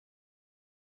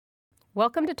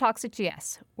Welcome to Talks at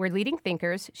GS, where leading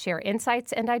thinkers share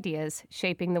insights and ideas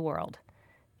shaping the world.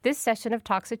 This session of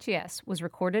Talks at GS was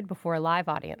recorded before a live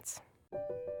audience.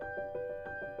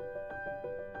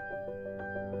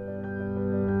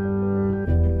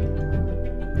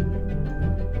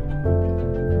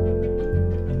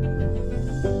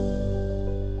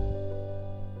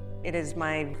 It is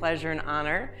my pleasure and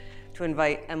honor to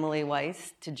invite Emily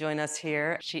Weiss to join us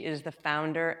here. She is the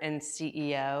founder and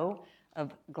CEO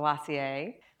of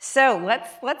Glossier. So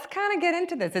let's kind of get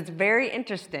into this. It's very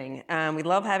interesting. We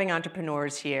love having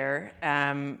entrepreneurs here.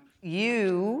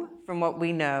 You, from what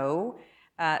we know,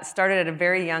 started at a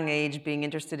very young age being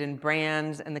interested in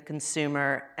brands and the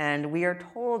consumer, and we are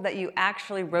told that you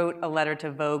actually wrote a letter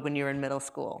to Vogue when you were in middle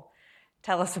school.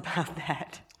 Tell us about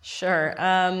that. Sure.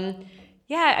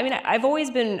 Yeah, I mean, I've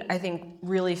always been, I think,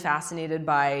 really fascinated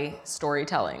by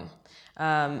storytelling,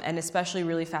 and especially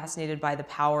really fascinated by the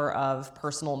power of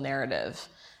personal narrative,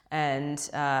 and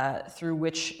through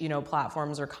which,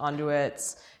 platforms or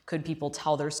conduits could people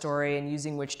tell their story, and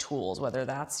using which tools, whether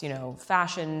that's,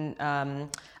 fashion,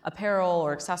 apparel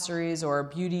or accessories or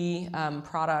beauty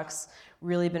products.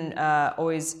 Really been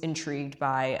always intrigued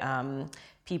by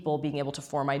people being able to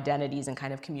form identities and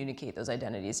kind of communicate those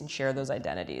identities and share those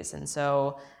identities. And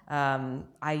so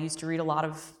I used to read a lot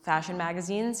of fashion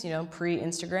magazines,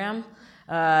 pre-Instagram,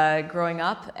 growing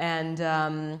up, and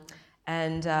wrote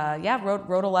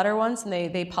a letter once, and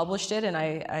they published it, and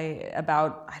I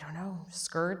about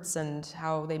skirts and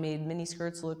how they made mini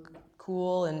skirts look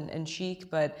cool and chic,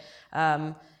 but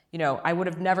I would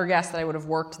have never guessed that I would have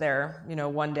worked there,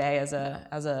 one day as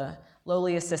a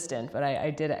lowly assistant, but I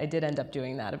did end up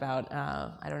doing that about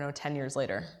 10 years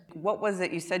later. What was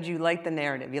it? You said you liked the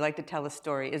narrative. You like to tell a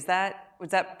story. Was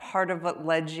that part of what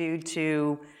led you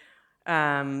to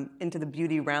into the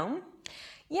beauty realm?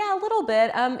 Yeah, a little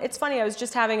bit. It's funny, I was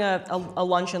just having a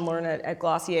lunch and learn at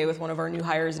Glossier with one of our new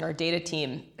hires in our data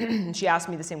team. She asked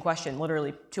me the same question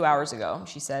literally 2 hours ago.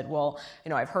 She said, well,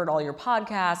 I've heard all your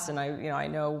podcasts, and I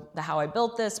know how I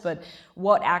built this, but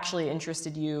what actually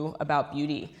interested you about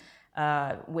beauty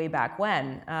way back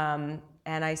when?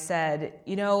 And I said,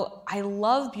 I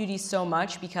love beauty so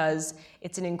much because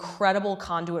it's an incredible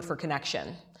conduit for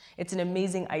connection. It's an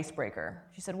amazing icebreaker.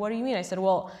 She said, what do you mean? I said,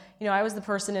 well, I was the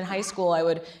person in high school, I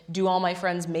would do all my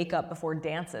friends' makeup before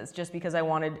dances just because I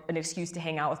wanted an excuse to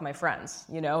hang out with my friends,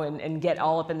 and get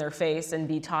all up in their face and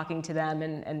be talking to them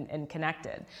and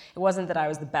connected. It wasn't that I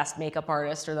was the best makeup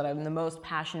artist or that I'm the most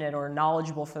passionate or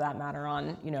knowledgeable, for that matter,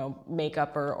 on,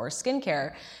 makeup or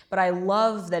skincare, but I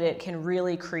love that it can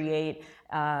really create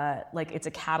it's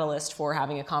a catalyst for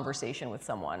having a conversation with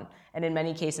someone, and in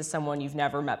many cases someone you've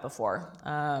never met before.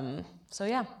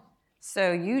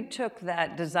 So you took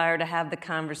that desire to have the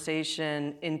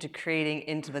conversation into creating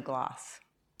Into the Gloss.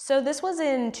 So this was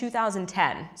in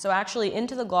 2010. So actually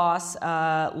Into the Gloss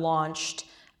launched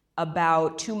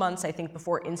about 2 months, I think,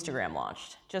 before Instagram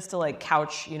launched, just to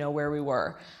couch, where we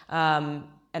were.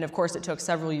 And of course, it took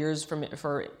several years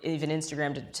for even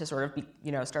Instagram to sort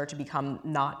of start to become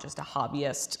not just a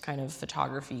hobbyist kind of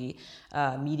photography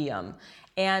medium.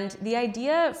 And the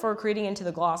idea for creating Into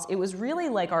the Gloss, it was really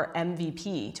like our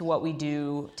MVP to what we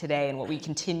do today and what we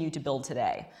continue to build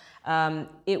today.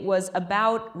 It was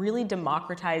about really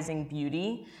democratizing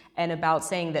beauty and about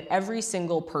saying that every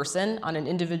single person on an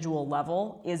individual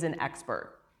level is an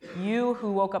expert. You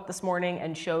who woke up this morning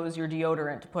and chose your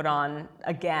deodorant to put on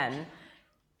again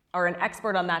are an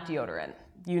expert on that deodorant.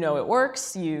 You know it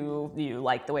works, you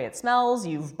like the way it smells,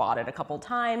 you've bought it a couple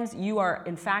times. You are,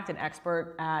 in fact, an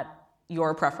expert at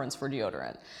your preference for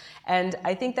deodorant. And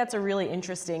I think that's a really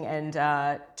interesting and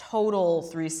total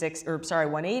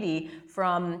 180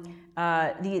 from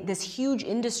this huge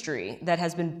industry that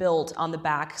has been built on the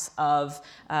backs of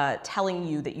telling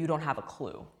you that you don't have a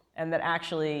clue, and that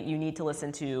actually you need to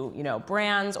listen to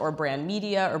brands or brand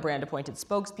media or brand appointed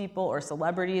spokespeople or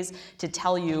celebrities to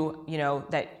tell you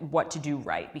that what to do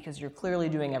right, because you're clearly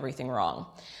doing everything wrong.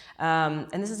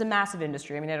 And this is a massive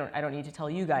industry. I mean, I don't need to tell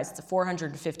you guys, it's a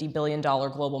 $450 billion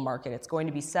global market. It's going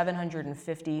to be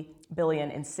 $750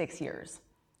 billion in 6 years.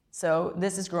 So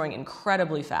this is growing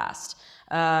incredibly fast.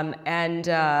 And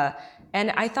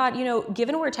I thought,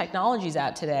 given where technology's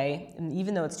at today, and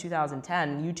even though it's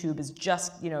 2010, YouTube is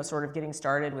just, sort of getting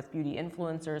started with beauty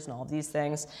influencers and all of these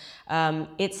things.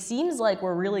 It seems like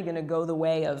we're really going to go the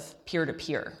way of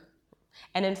peer-to-peer.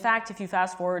 And in fact, if you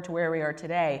fast forward to where we are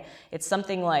today, it's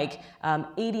something like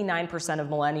 89% of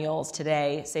millennials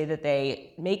today say that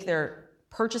they make their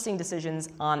purchasing decisions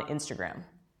on Instagram.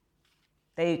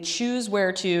 They choose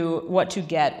what to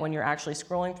get when you're actually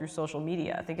scrolling through social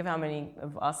media. Think of how many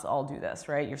of us all do this,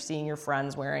 right? You're seeing your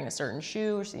friends wearing a certain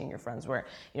shoe, or seeing your friends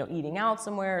eating out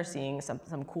somewhere, or seeing some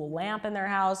cool lamp in their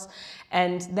house,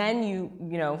 and then you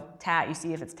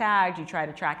see if it's tagged. You try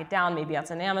to track it down. Maybe it's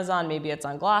on Amazon, maybe it's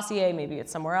on Glossier, maybe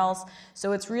it's somewhere else.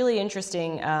 So it's really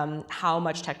interesting how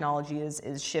much technology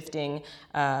is shifting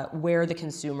where the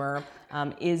consumer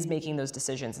is making those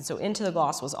decisions. And so Into the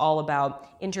Gloss was all about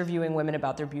interviewing women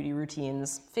about their beauty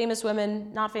routines. Famous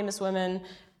women, not famous women,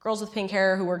 girls with pink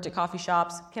hair who worked at coffee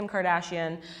shops, Kim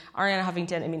Kardashian, Ariana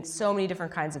Huffington. I mean, so many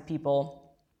different kinds of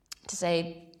people to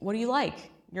say, what do you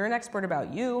like? You're an expert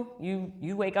about you.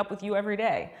 You wake up with you every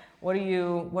day. What are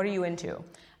you into?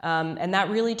 And that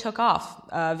really took off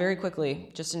very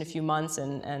quickly, just in a few months.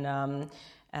 And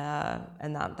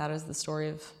that is the story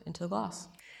of Into the Gloss.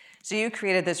 So you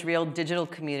created this real digital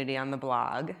community on the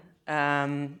blog,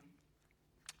 and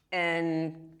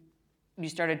you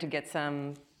started to get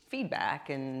some feedback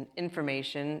and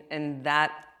information, and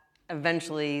that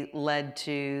eventually led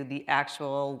to the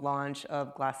actual launch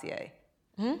of Glossier.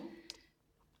 Mm-hmm.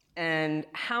 And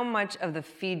how much of the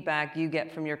feedback you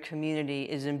get from your community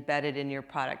is embedded in your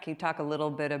product? Can you talk a little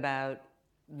bit about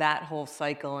that whole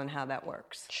cycle and how that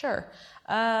works? Sure.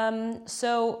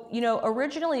 So,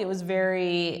 originally it was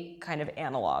very kind of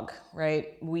analog,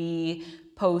 right? We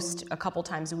post a couple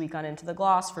times a week on Into the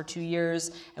Gloss for 2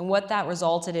 years, and what that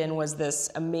resulted in was this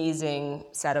amazing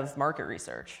set of market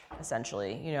research,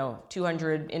 essentially.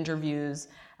 200 interviews,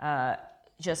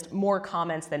 just more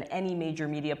comments than any major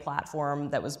media platform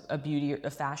that was a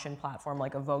fashion platform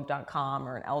like a Vogue.com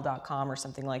or an Elle.com or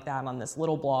something like that on this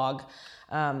little blog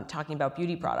talking about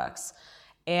beauty products.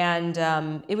 And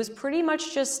it was pretty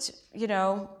much just,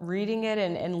 reading it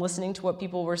and listening to what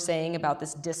people were saying about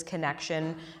this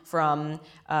disconnection from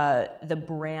the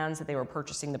brands that they were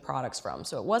purchasing the products from.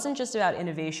 So it wasn't just about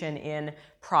innovation in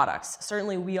products.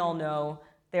 Certainly we all know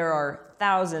there are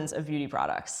thousands of beauty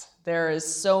products. There is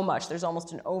so much. There's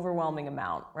almost an overwhelming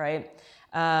amount, right?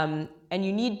 And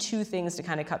you need two things to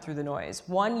kind of cut through the noise.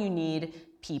 One, you need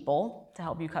people to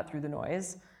help you cut through the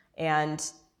noise. And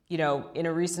in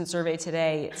a recent survey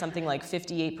today, something like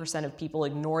 58% of people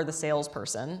ignore the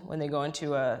salesperson when they go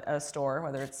into a store,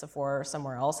 whether it's Sephora or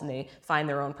somewhere else, and they find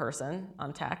their own person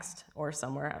on text or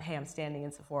somewhere. Hey, I'm standing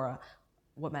in Sephora.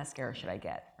 What mascara should I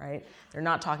get, right? They're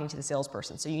not talking to the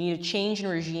salesperson. So you need a change in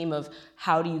regime of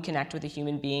how do you connect with a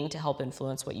human being to help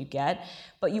influence what you get.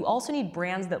 But you also need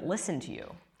brands that listen to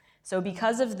you. So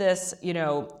because of this,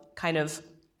 kind of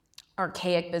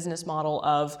archaic business model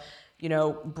of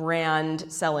brand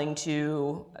selling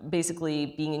to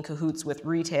basically being in cahoots with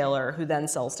retailer who then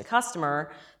sells to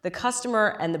customer, the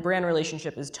customer and the brand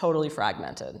relationship is totally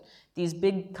fragmented. These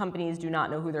big companies do not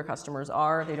know who their customers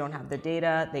are. They don't have the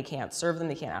data. They can't serve them.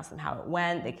 They can't ask them how it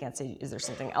went. They can't say, is there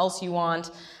something else you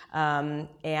want?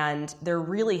 And they're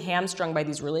really hamstrung by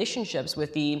these relationships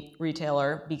with the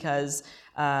retailer because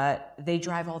they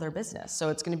drive all their business. So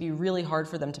it's going to be really hard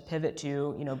for them to pivot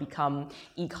to, become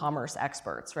e-commerce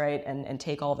experts, right? And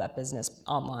take all of that business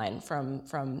online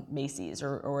from Macy's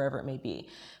or wherever it may be.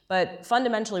 But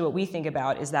fundamentally what we think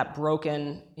about is that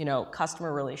broken,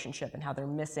 customer relationship and how they're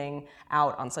missing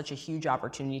out on such a huge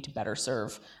opportunity to better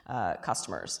serve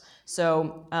customers.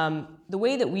 So the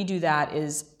way that we do that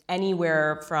is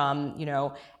anywhere from,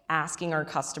 asking our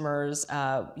customers,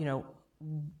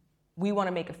 we want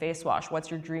to make a face wash. What's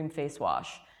your dream face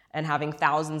wash? And having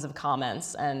thousands of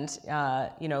comments and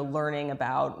learning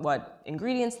about what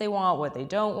ingredients they want, what they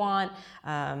don't want,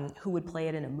 who would play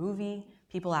it in a movie.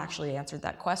 People actually answered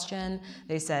that question.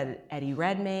 They said Eddie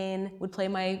Redmayne would play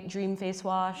my dream face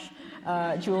wash.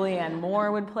 Julianne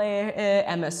Moore would play it.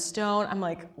 Emma Stone. I'm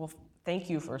like, well, thank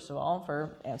you, first of all,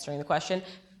 for answering the question.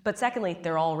 But secondly,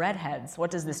 they're all redheads.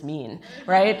 What does this mean,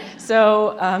 right?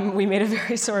 So we made a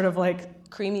very sort of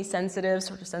creamy, sensitive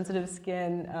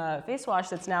skin face wash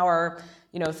that's now our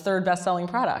third best-selling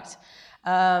product.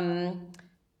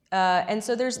 And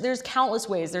so there's countless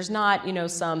ways. There's not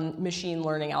some machine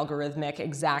learning algorithmic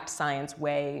exact science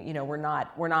way. We're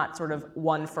not sort of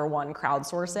one-for-one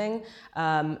crowdsourcing,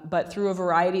 but through a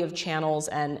variety of channels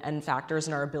and factors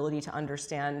and our ability to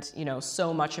understand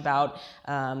so much about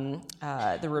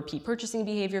the repeat purchasing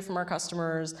behavior from our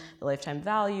customers, the lifetime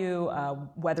value,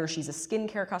 whether she's a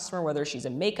skincare customer, whether she's a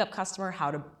makeup customer,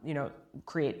 how to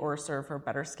create or serve her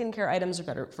better skincare items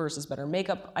or versus better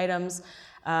makeup items.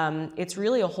 It's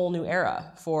really a whole new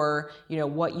era for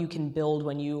what you can build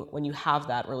when you have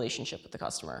that relationship with the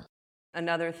customer.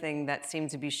 Another thing that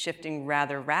seems to be shifting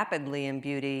rather rapidly in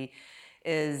beauty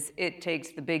is it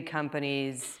takes the big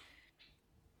companies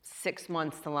 6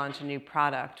 months to launch a new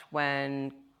product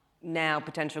when now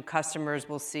potential customers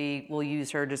will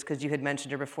use her just because you had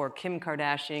mentioned her before. Kim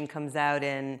Kardashian comes out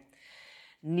in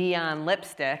neon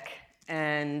lipstick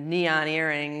and neon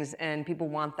earrings, and people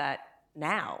want that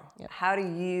now. Yep. How do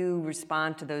you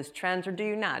respond to those trends, or do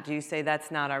you not? Do you say that's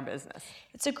not our business?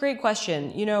 It's a great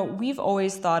question. We've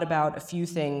always thought about a few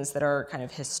things that are kind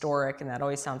of historic, and that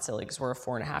always sounds silly because we're a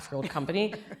 4.5-year-old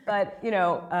company. But,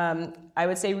 I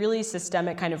would say really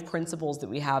systemic kind of principles that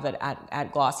we have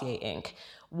at Glossier Inc.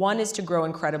 One is to grow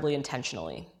incredibly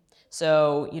intentionally.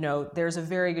 So, there's a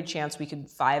very good chance we could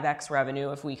 5x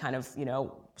revenue if we kind of,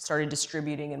 started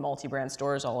distributing in multi-brand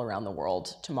stores all around the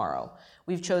world tomorrow.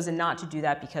 We've chosen not to do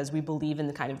that because we believe in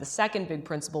the second big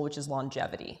principle, which is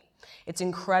longevity. It's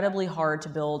incredibly hard to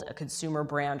build a consumer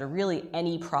brand, or really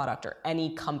any product or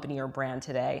any company or brand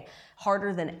today,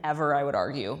 harder than ever, I would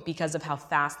argue, because of how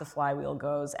fast the flywheel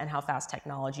goes and how fast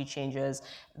technology changes,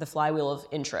 the flywheel of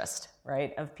interest,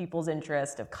 right? Of people's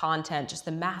interest, of content, just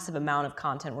the massive amount of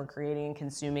content we're creating and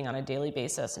consuming on a daily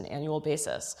basis, an annual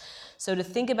basis. So to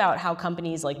think about how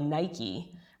companies like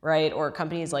Nike, right, or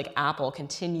companies like Apple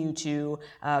continue to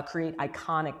create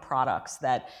iconic products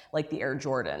that, like the Air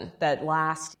Jordan, that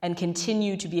last and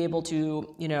continue to be able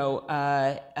to,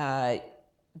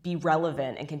 be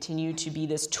relevant and continue to be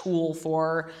this tool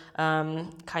for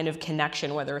kind of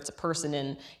connection, whether it's a person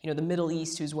in the Middle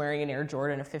East who's wearing an Air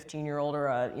Jordan, a 15-year-old, or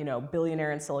a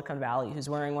billionaire in Silicon Valley who's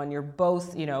wearing one. You're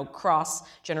both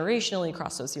cross-generationally,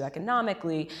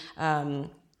 cross-socioeconomically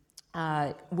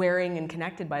wearing and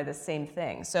connected by the same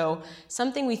thing. So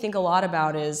something we think a lot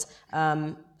about is,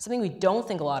 something we don't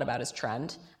think a lot about is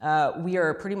trend. We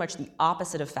are pretty much the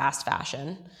opposite of fast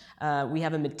fashion. We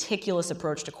have a meticulous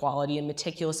approach to quality and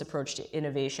meticulous approach to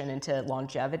innovation and to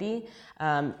longevity,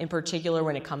 in particular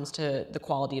when it comes to the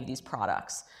quality of these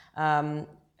products.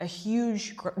 A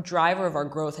huge driver of our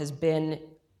growth has been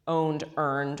owned,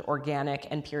 earned, organic,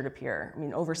 and peer-to-peer. I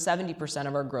mean, over 70%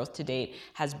 of our growth to date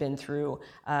has been through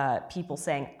people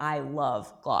saying, I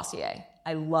love Glossier.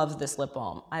 I love this lip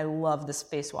balm. I love this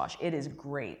face wash. It is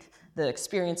great. The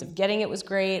experience of getting it was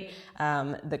great.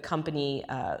 The company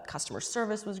customer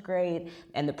service was great.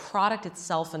 And the product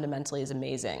itself fundamentally is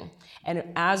amazing. And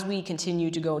as we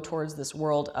continue to go towards this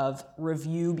world of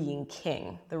review being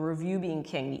king,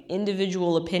 the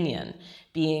individual opinion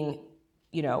being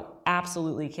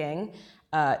absolutely king,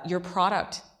 your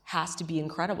product has to be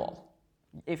incredible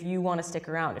if you want to stick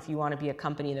around, if you want to be a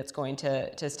company that's going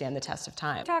to stand the test of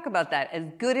time. Talk about that. As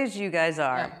good as you guys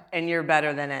are, and you're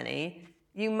better than any,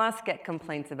 you must get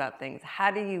complaints about things.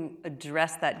 How do you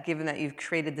address that, given that you've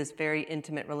created this very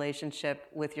intimate relationship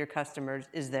with your customers?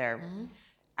 Is there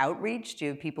outreach? Do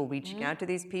you have people reaching out to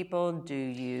these people? Do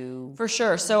you? For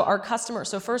sure. So our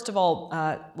customers, first of all,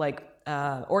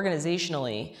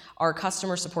 organizationally, our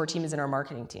customer support team is in our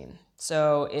marketing team.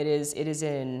 So it is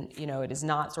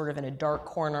not sort of in a dark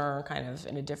corner, kind of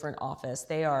in a different office.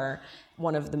 They are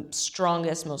one of the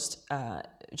strongest, most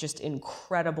just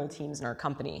incredible teams in our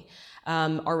company.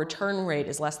 Our return rate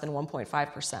is less than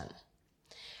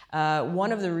 1.5%.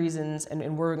 One of the reasons,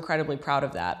 and we're incredibly proud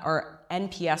of that, our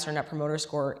NPS, or Net Promoter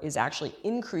Score, is actually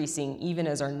increasing even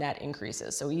as our net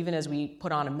increases. So even as we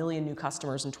put on 1 million new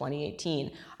customers in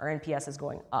 2018, our NPS is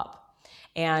going up.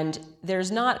 And there's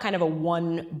not kind of a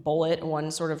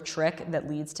one sort of trick that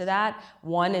leads to that.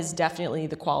 One is definitely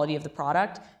the quality of the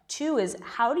product. Two is,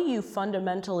 how do you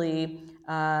fundamentally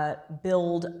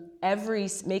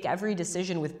make every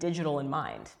decision with digital in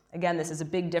mind? Again, this is a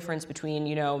big difference between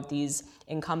these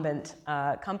incumbent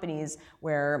companies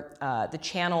where the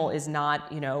channel is not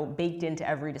baked into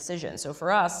every decision. So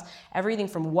for us, everything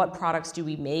from what products do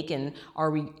we make, and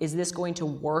is this going to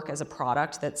work as a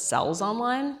product that sells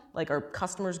online? Like, are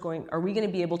we going to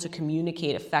be able to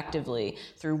communicate effectively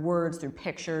through words, through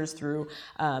pictures, through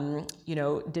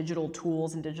digital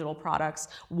tools and digital products,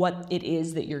 what it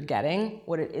is that you're getting,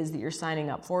 what it is that you're signing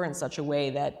up for, in such a way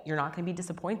that you're not going to be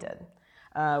disappointed.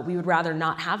 We would rather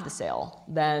not have the sale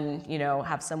than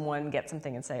have someone get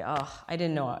something and say, oh, I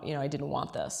didn't know, I didn't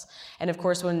want this. And of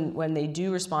course, when they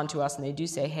do respond to us and they do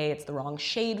say, hey, it's the wrong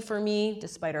shade for me,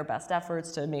 despite our best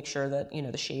efforts to make sure that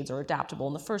the shades are adaptable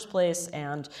in the first place,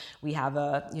 and we have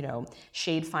a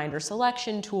shade finder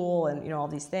selection tool, and all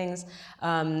these things,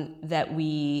 that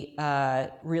we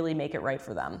really make it right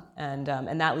for them, and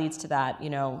that leads to that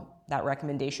that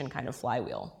recommendation kind of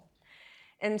flywheel.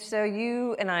 And so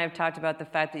you and I have talked about the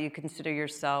fact that you consider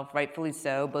yourself, rightfully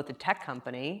so, both a tech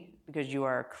company, because you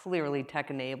are clearly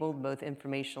tech-enabled, both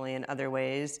informationally and other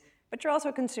ways, but you're also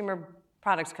a consumer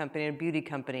products company, a beauty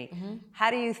company. Mm-hmm. How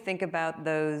do you think about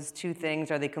those two things?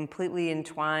 Are they completely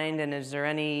entwined, and is there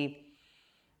any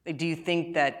Like, do you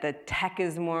think that the tech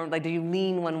is more, like, do you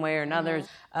lean one way or another?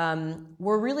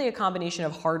 We're really a combination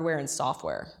of hardware and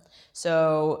software.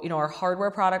 So, our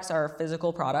hardware products are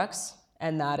physical products,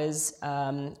 and that is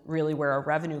really where our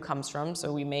revenue comes from.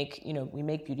 So we make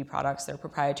beauty products, they're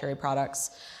proprietary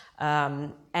products.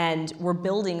 And we're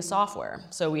building software.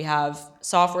 So we have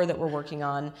software that we're working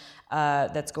on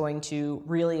that's going to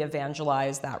really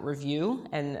evangelize that review.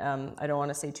 And I don't want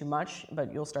to say too much,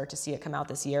 but you'll start to see it come out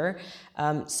this year.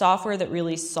 Software that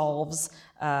really solves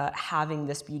having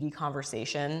this beauty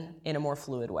conversation in a more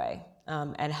fluid way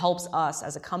and helps us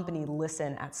as a company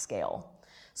listen at scale.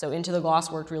 So Into the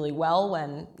Gloss worked really well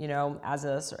when, as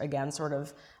a, again, sort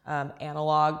of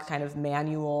analog kind of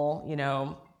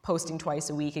manual, posting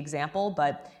twice a week example,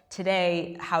 but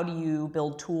today, how do you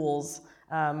build tools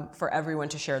for everyone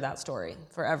to share that story,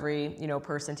 for every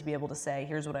person to be able to say,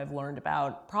 here's what I've learned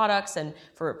about products, and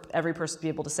for every person to be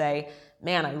able to say,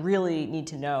 man, I really need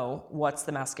to know what's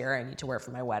the mascara I need to wear for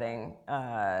my wedding,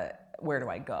 where do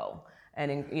I go?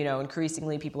 And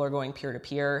increasingly people are going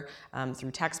peer-to-peer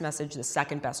through text message. The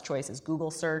second best choice is Google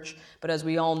search, but as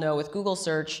we all know with Google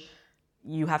search,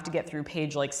 you have to get through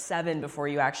page 7 before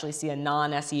you actually see a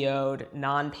non-SEO'd,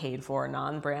 non-paid for,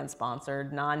 non-brand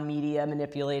sponsored, non-media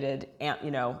manipulated,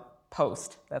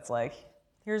 post that's like,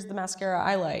 here's the mascara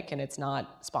I like, and it's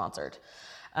not sponsored.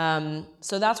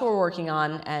 So that's what we're working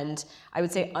on, and I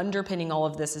would say underpinning all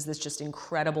of this is this just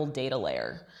incredible data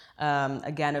layer,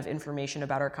 again, of information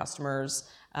about our customers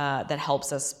that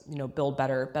helps us, build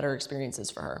better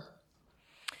experiences for her.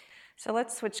 So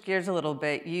let's switch gears a little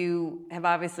bit. You have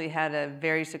obviously had a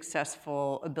very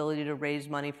successful ability to raise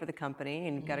money for the company,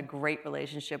 and you've got a great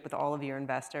relationship with all of your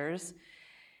investors.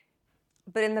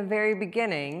 But in the very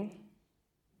beginning,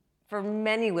 for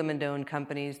many women-owned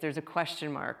companies, there's a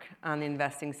question mark on the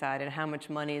investing side and how much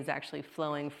money is actually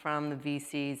flowing from the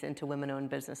VCs into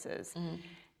women-owned businesses.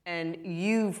 And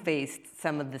you faced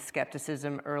some of the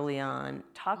skepticism early on.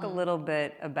 Talk a little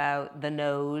bit about the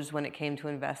no's when it came to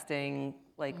investing,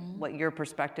 what your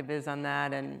perspective is on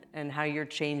that, and how you're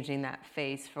changing that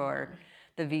face for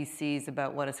the VCs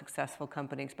about what a successful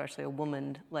company, especially a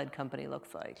woman-led company,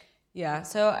 looks like. Yeah,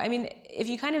 so if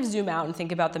you kind of zoom out and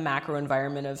think about the macro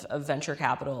environment of venture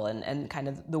capital and kind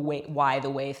of the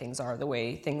way things are the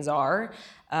way things are,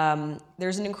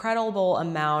 there's an incredible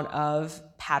amount of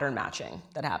pattern matching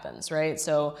that happens, right?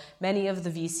 So many of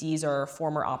the VCs are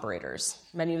former operators.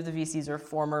 Many of the VCs are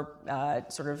former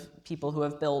sort of people who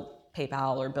have built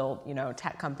PayPal or built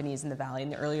tech companies in the Valley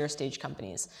and the earlier stage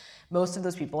companies. Most of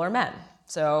those people are men,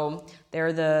 so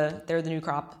they're the new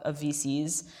crop of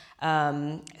VCs.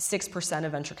 6%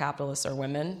 of venture capitalists are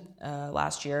women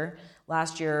last year.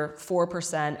 Last year,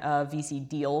 4% of VC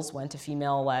deals went to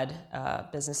female-led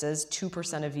businesses.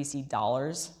 2% of VC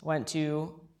dollars went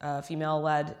to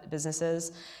female-led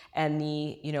businesses, and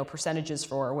the percentages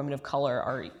for women of color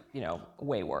are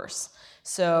way worse.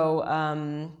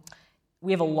 So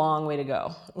we have a long way to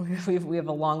go. we have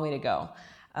a long way to go.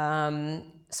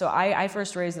 So I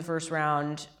first raised the first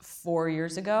round 4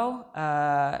 years ago.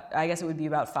 I guess it would be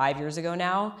about 5 years ago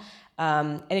now.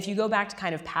 And if you go back to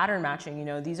kind of pattern matching,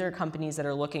 these are companies that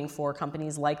are looking for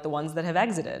companies like the ones that have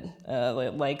exited,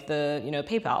 like the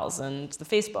PayPals and the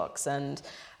Facebooks,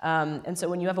 and so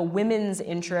when you have a women's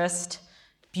interest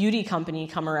beauty company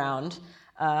come around,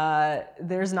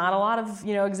 there's not a lot of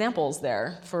examples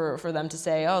there for them to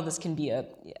say, oh, this can be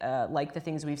like the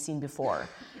things we've seen before.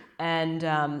 And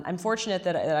I'm fortunate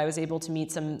that I was able to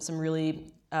meet some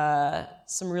really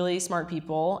smart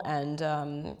people,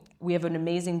 and we have an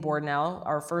amazing board now.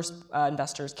 Our first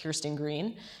investor is Kirsten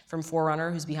Green from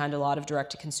Forerunner, who's behind a lot of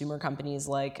direct-to-consumer companies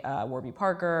like Warby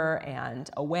Parker and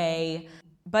Away.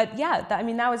 But yeah, that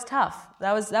was tough.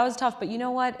 That was tough. But you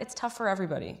know what? It's tough for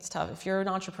everybody. It's tough. If you're an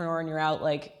entrepreneur and you're out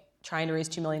trying to raise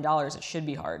 $2 million, it should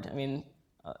be hard.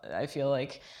 I feel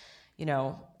like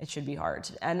it should be hard.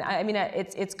 And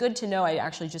it's good to know. I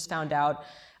actually just found out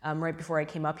right before I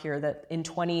came up here that in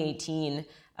 2018,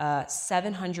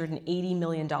 $780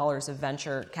 million of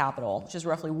venture capital, which is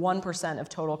roughly 1% of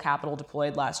total capital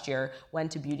deployed last year,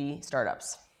 went to beauty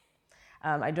startups.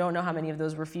 I don't know how many of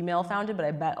those were female founded, but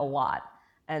I bet a lot.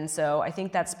 And so I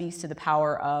think that speaks to the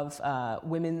power of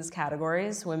women's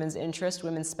categories, women's interest,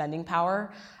 women's spending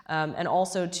power, and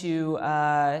also to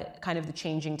kind of the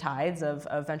changing tides of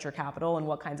venture capital and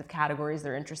what kinds of categories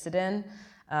they're interested in,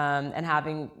 and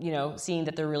having, seeing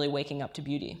that they're really waking up to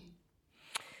beauty.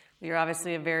 You're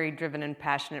obviously a very driven and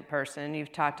passionate person.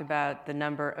 You've talked about the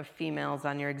number of females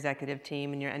on your executive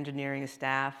team and your engineering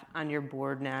staff. On your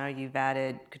board now, you've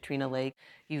added Katrina Lake.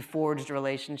 You've forged a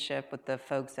relationship with the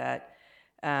folks at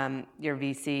your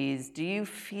VCs. Do you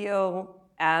feel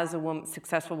as a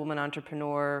successful woman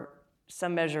entrepreneur,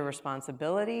 some measure of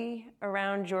responsibility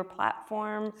around your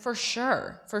platform? For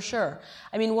sure, for sure.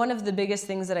 I mean, one of the biggest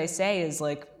things that I say is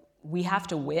like, we have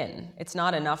to win. It's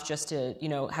not enough just to,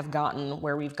 have gotten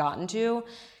where we've gotten to.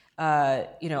 I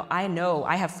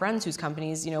have friends whose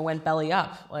companies, went belly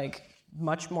up, like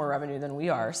much more revenue than we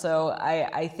are. So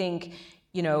I think,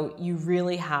 you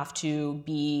really have to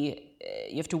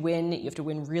you have to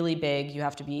win really big. You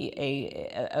have to be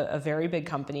a very big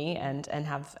company and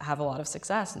have a lot of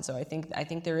success. And so I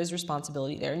think there is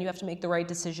responsibility there, and you have to make the right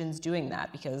decisions doing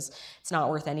that, because it's not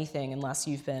worth anything unless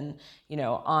you've been,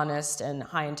 honest and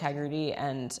high integrity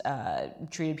and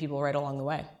treated people right along the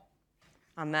way.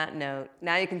 On that note,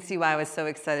 now you can see why I was so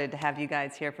excited to have you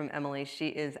guys hear from Emily. She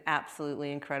is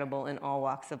absolutely incredible in all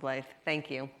walks of life. Thank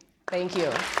you. Thank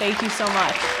you. Thank you so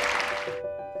much.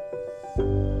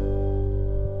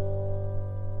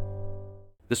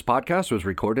 This podcast was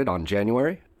recorded on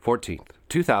January 14th,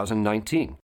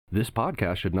 2019. This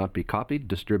podcast should not be copied,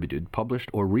 distributed, published,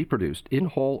 or reproduced in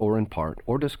whole or in part,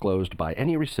 or disclosed by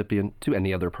any recipient to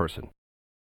any other person.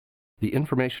 The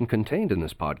information contained in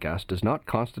this podcast does not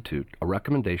constitute a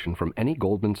recommendation from any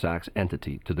Goldman Sachs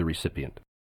entity to the recipient.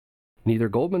 Neither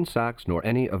Goldman Sachs nor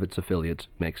any of its affiliates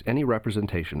makes any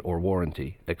representation or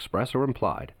warranty, express or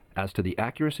implied, as to the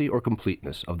accuracy or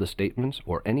completeness of the statements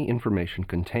or any information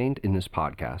contained in this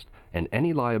podcast, and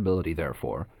any liability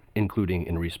therefore, including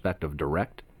in respect of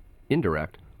direct,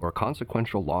 indirect, or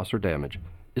consequential loss or damage,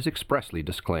 is expressly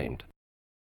disclaimed.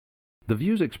 The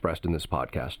views expressed in this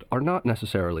podcast are not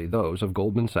necessarily those of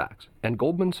Goldman Sachs, and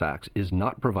Goldman Sachs is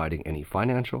not providing any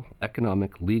financial,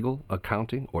 economic, legal,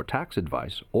 accounting, or tax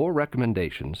advice or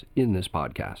recommendations in this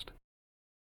podcast.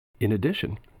 In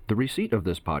addition, the receipt of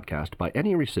this podcast by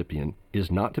any recipient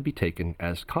is not to be taken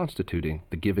as constituting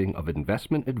the giving of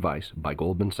investment advice by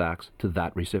Goldman Sachs to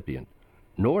that recipient,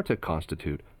 nor to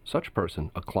constitute such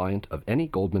person a client of any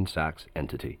Goldman Sachs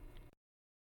entity.